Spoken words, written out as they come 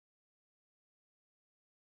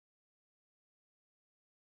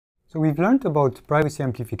So we've learned about privacy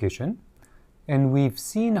amplification, and we've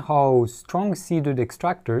seen how strong seeded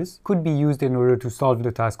extractors could be used in order to solve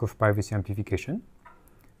the task of privacy amplification.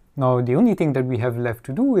 Now, the only thing that we have left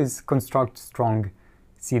to do is construct strong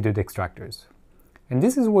seeded extractors. And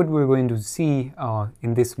this is what we're going to see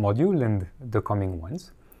in this module and the coming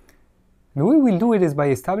ones. The way we'll do it is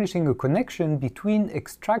by establishing a connection between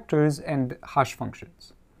extractors and hash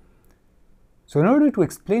functions. So in order to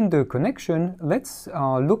explain the connection, let's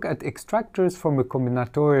look at extractors from a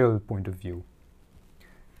combinatorial point of view.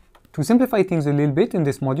 To simplify things a little bit in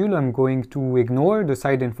this module, I'm going to ignore the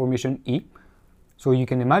side information E. So you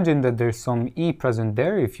can imagine that there's some E present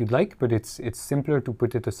there if you'd like, but it's simpler to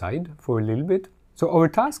put it aside for a little bit. So our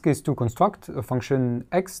task is to construct a function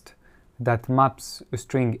x that maps a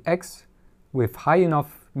string x with high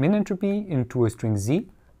enough min entropy into a string z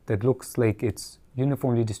that looks like it's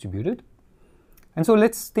uniformly distributed. And so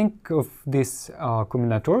let's think of this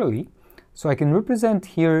combinatorially. So I can represent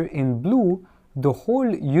here in blue the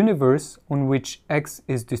whole universe on which x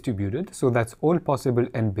is distributed. So that's all possible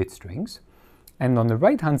n-bit strings. And on the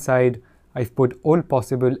right-hand side, I've put all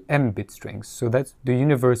possible m-bit strings. So that's the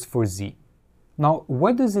universe for z. Now,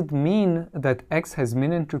 what does it mean that x has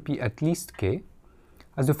min entropy at least k?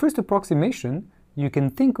 As a first approximation, you can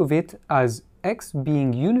think of it as x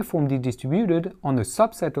being uniformly distributed on a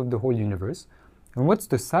subset of the whole universe. And what's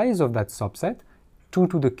the size of that subset? 2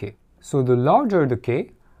 to the k. So the larger the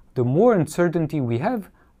k, the more uncertainty we have,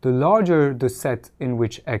 the larger the set in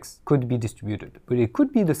which x could be distributed. But it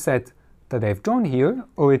could be the set that I've drawn here,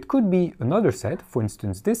 or it could be another set, for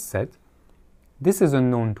instance this set. This is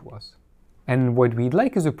unknown to us. And what we'd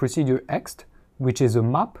like is a procedure ext, which is a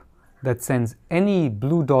map that sends any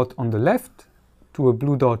blue dot on the left to a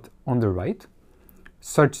blue dot on the right,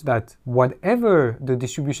 such that whatever the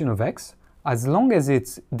distribution of x, as long as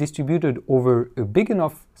it's distributed over a big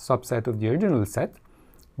enough subset of the original set,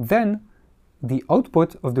 then the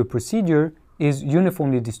output of the procedure is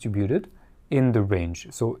uniformly distributed in the range,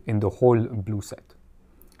 so in the whole blue set.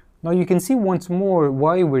 Now you can see once more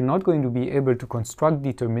why we're not going to be able to construct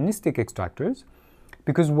deterministic extractors,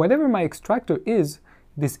 because whatever my extractor is,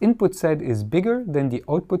 this input set is bigger than the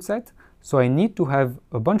output set, so I need to have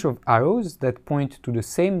a bunch of arrows that point to the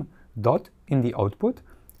same dot in the output.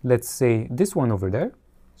 Let's say this one over there.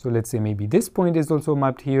 So let's say maybe this point is also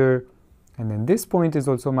mapped here, and then this point is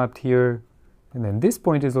also mapped here, and then this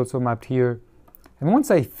point is also mapped here. And once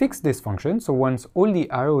I fix this function, so once all the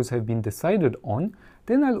arrows have been decided on,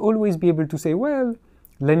 then I'll always be able to say, well,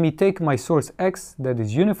 let me take my source x that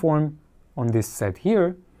is uniform on this set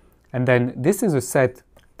here, and then this is a set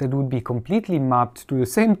that would be completely mapped to the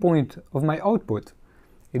same point of my output,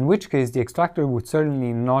 in which case the extractor would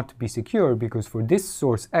certainly not be secure, because for this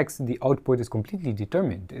source x, the output is completely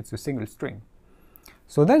determined. It's a single string.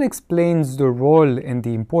 So that explains the role and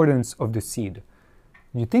the importance of the seed.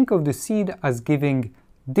 You think of the seed as giving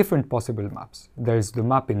different possible maps. There's the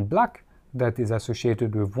map in black that is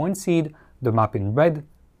associated with one seed, the map in red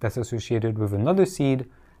that's associated with another seed,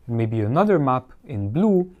 and maybe another map in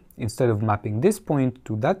blue. Instead of mapping this point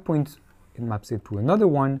to that point, it maps it to another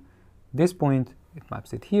one. This point, it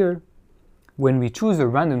maps it here. When we choose a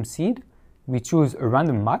random seed, we choose a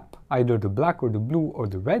random map, either the black or the blue or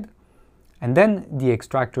the red, and then the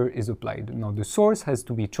extractor is applied. Now the source has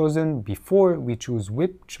to be chosen before we choose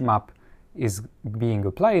which map is being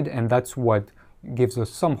applied, and that's what gives us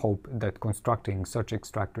some hope that constructing such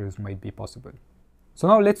extractors might be possible. So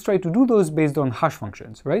now let's try to do those based on hash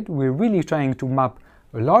functions, right? We're really trying to map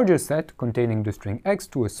a larger set containing the string x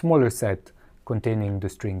to a smaller set containing the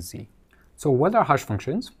string z. So what are hash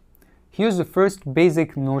functions? Here's the first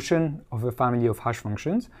basic notion of a family of hash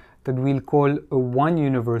functions that we'll call a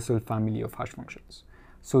one-universal family of hash functions.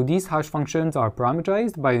 So these hash functions are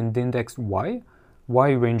parameterized by an index y. Y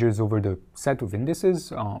ranges over the set of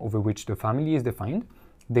indices over which the family is defined.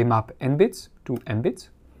 They map n bits to m bits.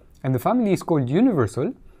 And the family is called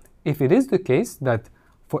universal if it is the case that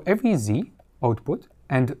for every z output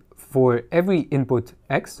and for every input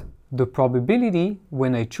x, the probability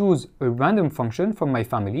when I choose a random function from my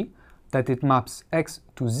family that it maps x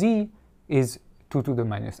to z is 2 to the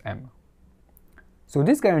minus m. So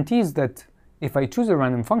this guarantees that if I choose a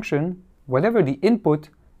random function, whatever the input,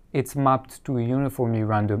 it's mapped to a uniformly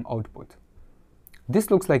random output.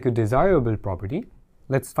 This looks like a desirable property.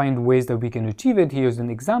 Let's find ways that we can achieve it. Here's an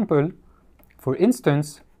example. For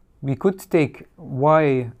instance, we could take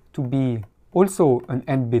y to be also an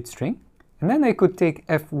n-bit string, and then I could take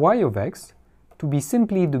fy of x to be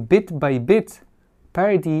simply the bit-by-bit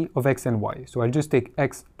parity of x and y. So I'll just take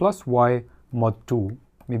x plus y mod 2.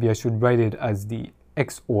 Maybe I should write it as the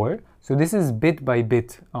XOR. So this is bit by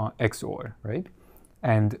bit XOR, right?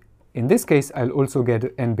 And in this case, I'll also get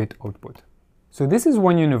an n-bit output. So this is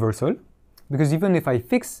one universal, because even if I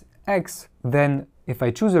fix x, then if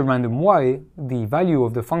I choose a random y, the value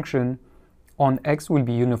of the function on x will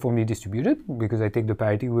be uniformly distributed, because I take the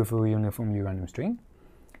parity with a uniformly random string.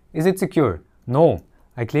 Is it secure? No.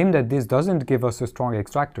 I claim that this doesn't give us a strong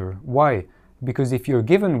extractor. Why? Because if you're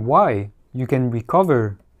given y, you can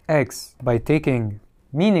recover x by taking,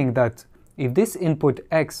 meaning that if this input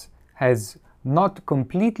x has not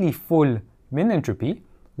completely full min entropy,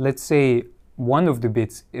 let's say one of the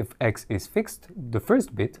bits if x is fixed, the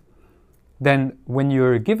first bit, then when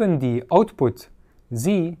you're given the output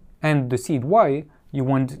z and the seed y, you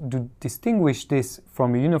want to distinguish this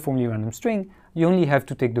from a uniformly random string, you only have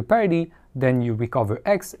to take the parity, then you recover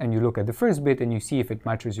x and you look at the first bit and you see if it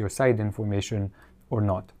matches your side information or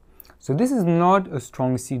not. So this is not a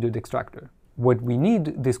strong seeded extractor. What we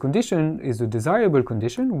need, this condition is a desirable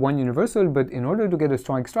condition, one universal, but in order to get a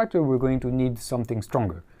strong extractor, we're going to need something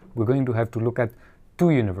stronger. We're going to have to look at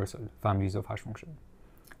two universal families of hash function.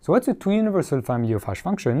 So what's a two universal family of hash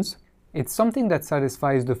functions? It's something that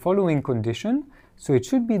satisfies the following condition. So it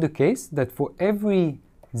should be the case that for every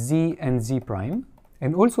z and z prime,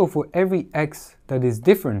 and also for every x that is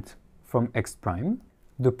different from x prime,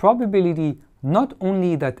 the probability not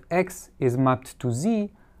only that x is mapped to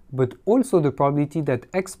z, but also the probability that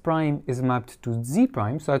x prime is mapped to z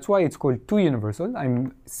prime. So that's why it's called two universal.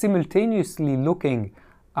 I'm simultaneously looking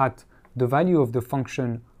at the value of the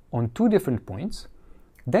function on two different points.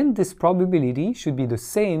 Then this probability should be the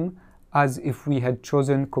same as if we had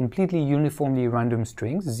chosen completely uniformly random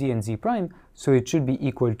strings, z and z prime, so it should be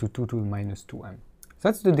equal to 2 to the minus 2m. So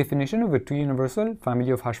that's the definition of a two universal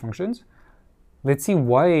family of hash functions. Let's see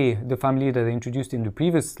why the family that I introduced in the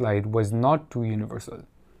previous slide was not two universal.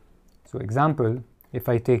 So example, if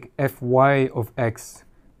I take fy of x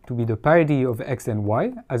to be the parity of x and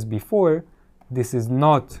y, as before, this is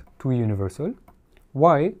not two universal.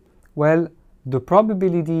 Why? Well, the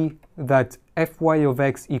probability that fy of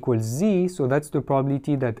x equals z, so that's the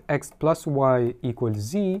probability that x plus y equals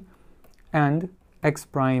z, and x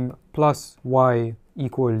prime plus y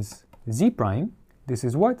equals z prime, this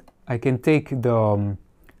is what? I can take the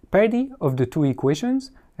parity of the two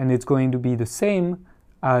equations, and it's going to be the same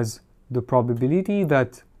as the probability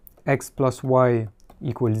that x plus y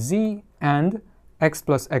equals z and x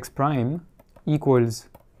plus x prime equals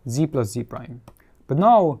z plus z prime. But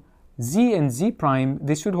now, z and z prime,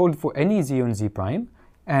 this should hold for any z on z prime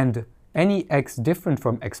and any x different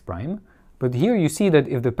from x prime. But here you see that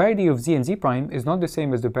if the parity of z and z prime is not the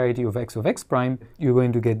same as the parity of x prime, you're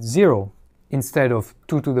going to get 0 instead of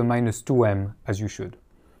 2 to the minus 2m as you should.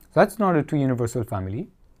 So that's not a two universal family.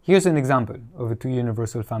 Here's an example of a two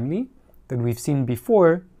universal family that we've seen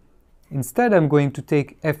before. Instead, I'm going to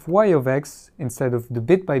take fy of x, instead of the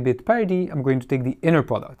bit by bit parity, I'm going to take the inner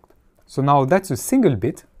product. So now that's a single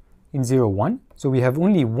bit in 0, 1. So we have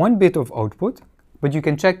only one bit of output, but you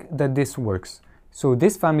can check that this works. So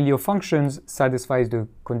this family of functions satisfies the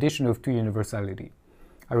condition of two universality.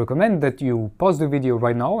 I recommend that you pause the video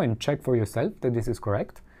right now and check for yourself that this is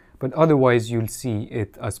correct, but otherwise you'll see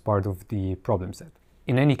it as part of the problem set.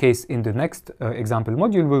 In any case, in the next example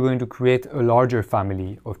module, we're going to create a larger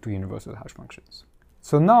family of two universal hash functions.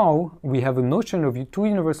 So now we have a notion of two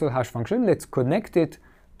universal hash function. Let's connect it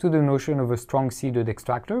to the notion of a strong seeded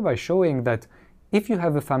extractor by showing that if you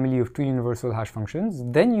have a family of two universal hash functions,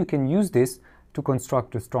 then you can use this to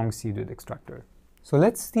construct a strong seeded extractor. So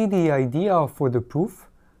let's see the idea for the proof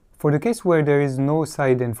for the case where there is no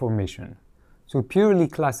side information. So purely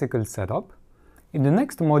classical setup. In the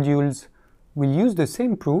next modules, we'll use the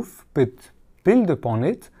same proof, but build upon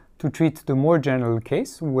it to treat the more general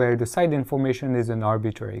case where the side information is an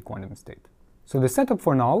arbitrary quantum state. So the setup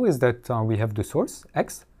for now is that we have the source,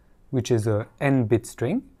 x, which is a n-bit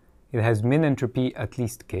string. It has min entropy at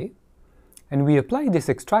least k. And we apply this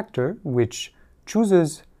extractor, which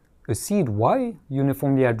chooses a seed y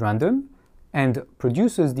uniformly at random and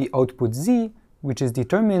produces the output z, which is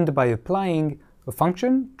determined by applying a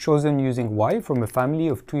function chosen using y from a family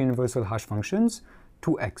of two universal hash functions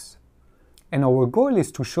to x. And our goal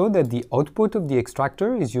is to show that the output of the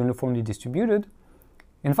extractor is uniformly distributed.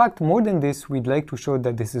 In fact, more than this, we'd like to show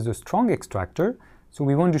that this is a strong extractor. So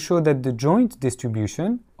we want to show that the joint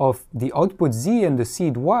distribution of the output z and the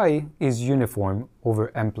seed y is uniform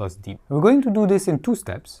over m plus d. We're going to do this in two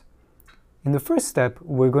steps. In the first step,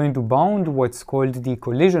 we're going to bound what's called the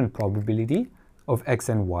collision probability of x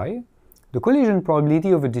and y. The collision probability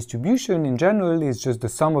of a distribution in general is just the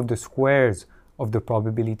sum of the squares of the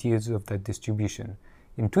probabilities of that distribution.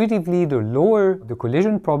 intuitively, the lower the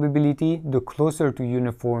collision probability, the closer to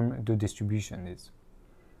uniform the distribution is.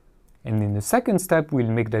 And in the second step, we'll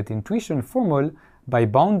make that intuition formal by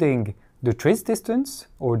bounding the trace distance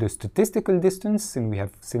or the statistical distance,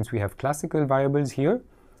 since we have classical variables here,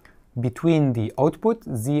 between the output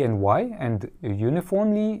z and y and a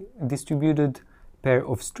uniformly distributed pair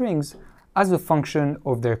of strings as a function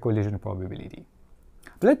of their collision probability.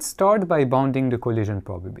 Let's start by bounding the collision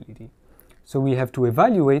probability. So we have to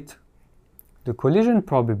evaluate the collision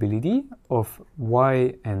probability of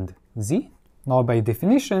y and z. Now, by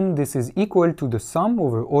definition, this is equal to the sum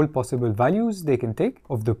over all possible values they can take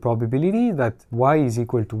of the probability that y is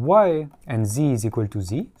equal to y and z is equal to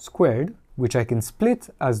z squared, which I can split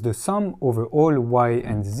as the sum over all y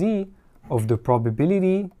and z of the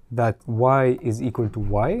probability that y is equal to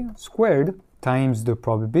y squared times the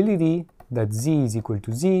probability that z is equal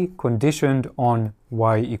to z conditioned on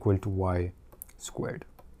y equal to y squared.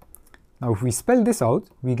 Now, if we spell this out,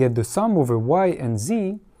 we get the sum over y and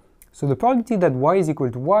z. So the probability that y is equal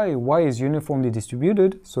to y is uniformly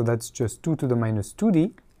distributed, so that's just 2 to the minus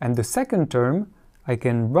 2d. And the second term I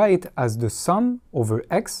can write as the sum over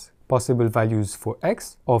x, possible values for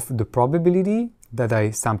x, of the probability that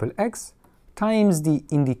I sample x, times the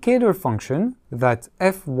indicator function that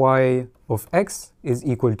fy of x is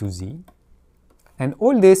equal to z. And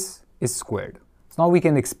all this is squared. So now we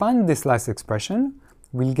can expand this last expression.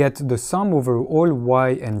 We'll get the sum over all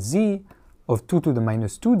y and z of 2 to the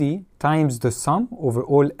minus 2d times the sum over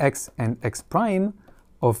all x and x prime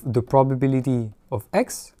of the probability of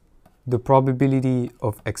x, the probability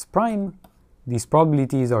of x prime, these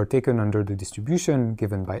probabilities are taken under the distribution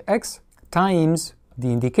given by x, times the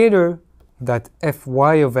indicator that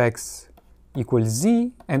fy of x equals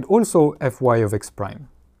z and also fy of x prime.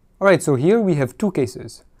 Alright, so here we have two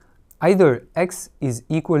cases. Either x is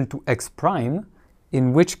equal to x prime,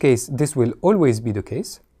 in which case this will always be the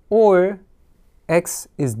case, or x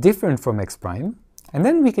is different from x prime, and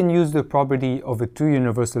then we can use the property of a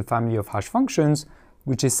two-universal family of hash functions,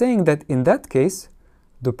 which is saying that in that case,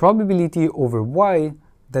 the probability over y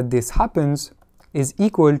that this happens is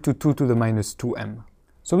equal to 2 to the minus 2m.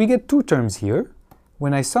 So we get two terms here.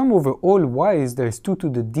 When I sum over all y's, there's 2 to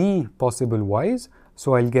the d possible y's,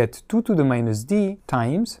 so I'll get 2 to the minus d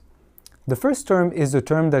times. The first term is the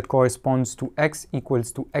term that corresponds to x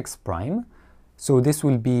equals to x prime. So this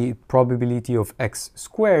will be probability of x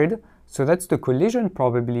squared. So that's the collision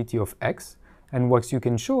probability of x. And what you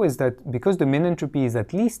can show is that because the min entropy is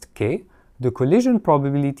at least k, the collision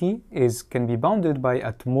probability can be bounded by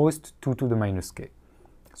at most 2 to the minus k.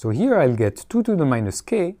 So here I'll get 2 to the minus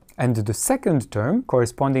k, and the second term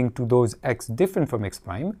corresponding to those x different from x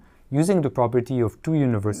prime, using the property of two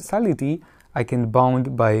universality, I can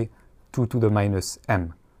bound by 2 to the minus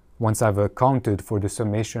m, once I've accounted for the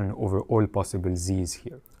summation over all possible z's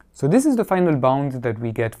here. So this is the final bound that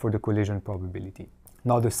we get for the collision probability.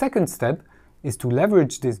 Now the second step is to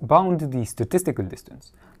leverage this bound the statistical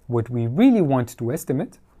distance. What we really want to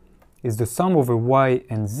estimate is the sum over y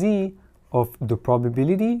and z of the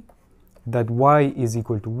probability that y is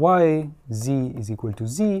equal to y, z is equal to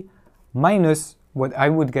z, minus what I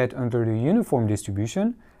would get under the uniform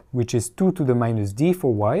distribution, which is 2 to the minus d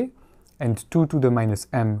for y and 2 to the minus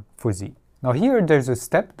m for z. Now here there's a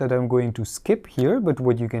step that I'm going to skip here, but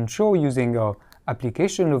what you can show using our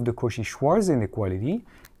application of the Cauchy-Schwarz inequality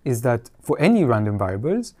is that for any random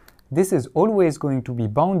variables, this is always going to be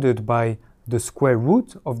bounded by the square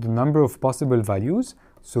root of the number of possible values,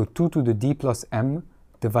 so 2 to the d plus m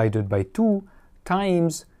divided by 2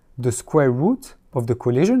 times the square root of the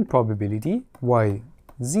collision probability, y,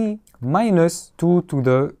 z, minus 2 to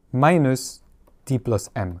the minus d plus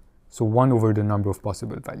m. So 1 over the number of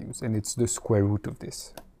possible values, and it's the square root of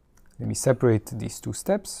this. Let me separate these two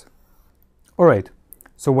steps. Alright,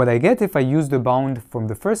 so what I get if I use the bound from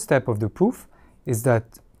the first step of the proof is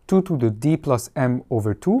that 2 to the d plus m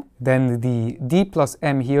over 2, then the d plus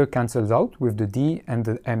m here cancels out with the d and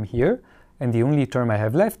the m here, and the only term I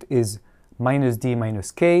have left is minus d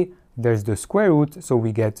minus k. There's the square root, so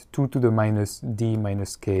we get 2 to the minus d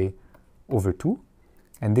minus k over 2.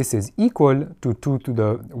 And this is equal to 2 to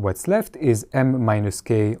the, what's left is m minus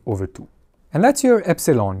k over 2. And that's your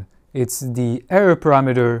epsilon. It's the error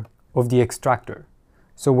parameter of the extractor.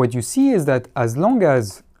 So what you see is that as long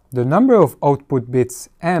as the number of output bits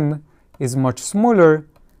m is much smaller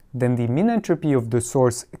than the min entropy of the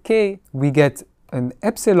source k, we get an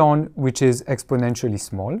epsilon which is exponentially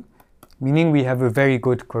small, meaning we have a very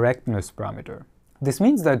good correctness parameter. This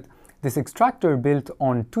means that this extractor built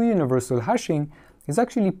on two universal hashing is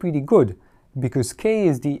actually pretty good, because k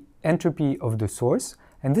is the entropy of the source,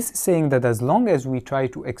 And this is saying that as long as we try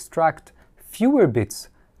to extract fewer bits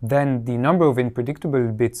than the number of unpredictable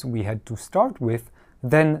bits we had to start with,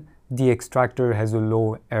 then the extractor has a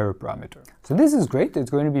low error parameter. So this is great, it's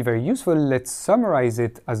going to be very useful. Let's summarize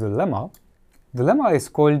it as a lemma. The lemma is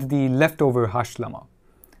called the leftover hash lemma.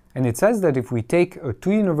 And it says that if we take a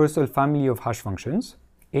two-universal family of hash functions,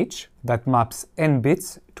 h, that maps n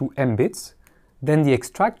bits to m bits, then the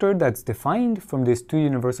extractor that's defined from this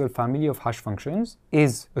two-universal family of hash functions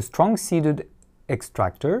is a strong seeded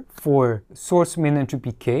extractor for source min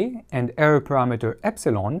entropy k and error parameter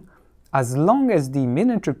epsilon, as long as the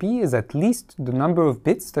min entropy is at least the number of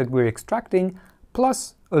bits that we're extracting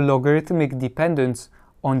plus a logarithmic dependence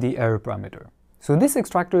on the error parameter. So this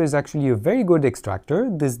extractor is actually a very good extractor.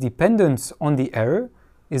 This dependence on the error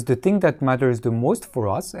is the thing that matters the most for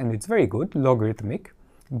us, and it's very good, logarithmic.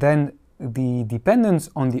 Then the dependence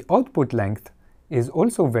on the output length is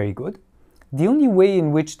also very good. The only way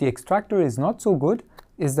in which the extractor is not so good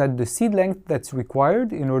is that the seed length that's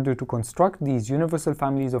required in order to construct these universal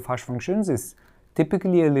families of hash functions is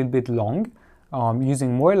typically a little bit long.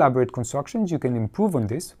 Using more elaborate constructions, you can improve on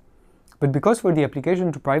this. But because for the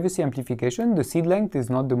application to privacy amplification, the seed length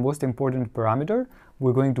is not the most important parameter,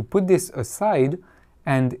 we're going to put this aside,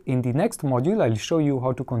 and in the next module, I'll show you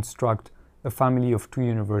how to construct a family of two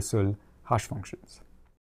universal hash functions.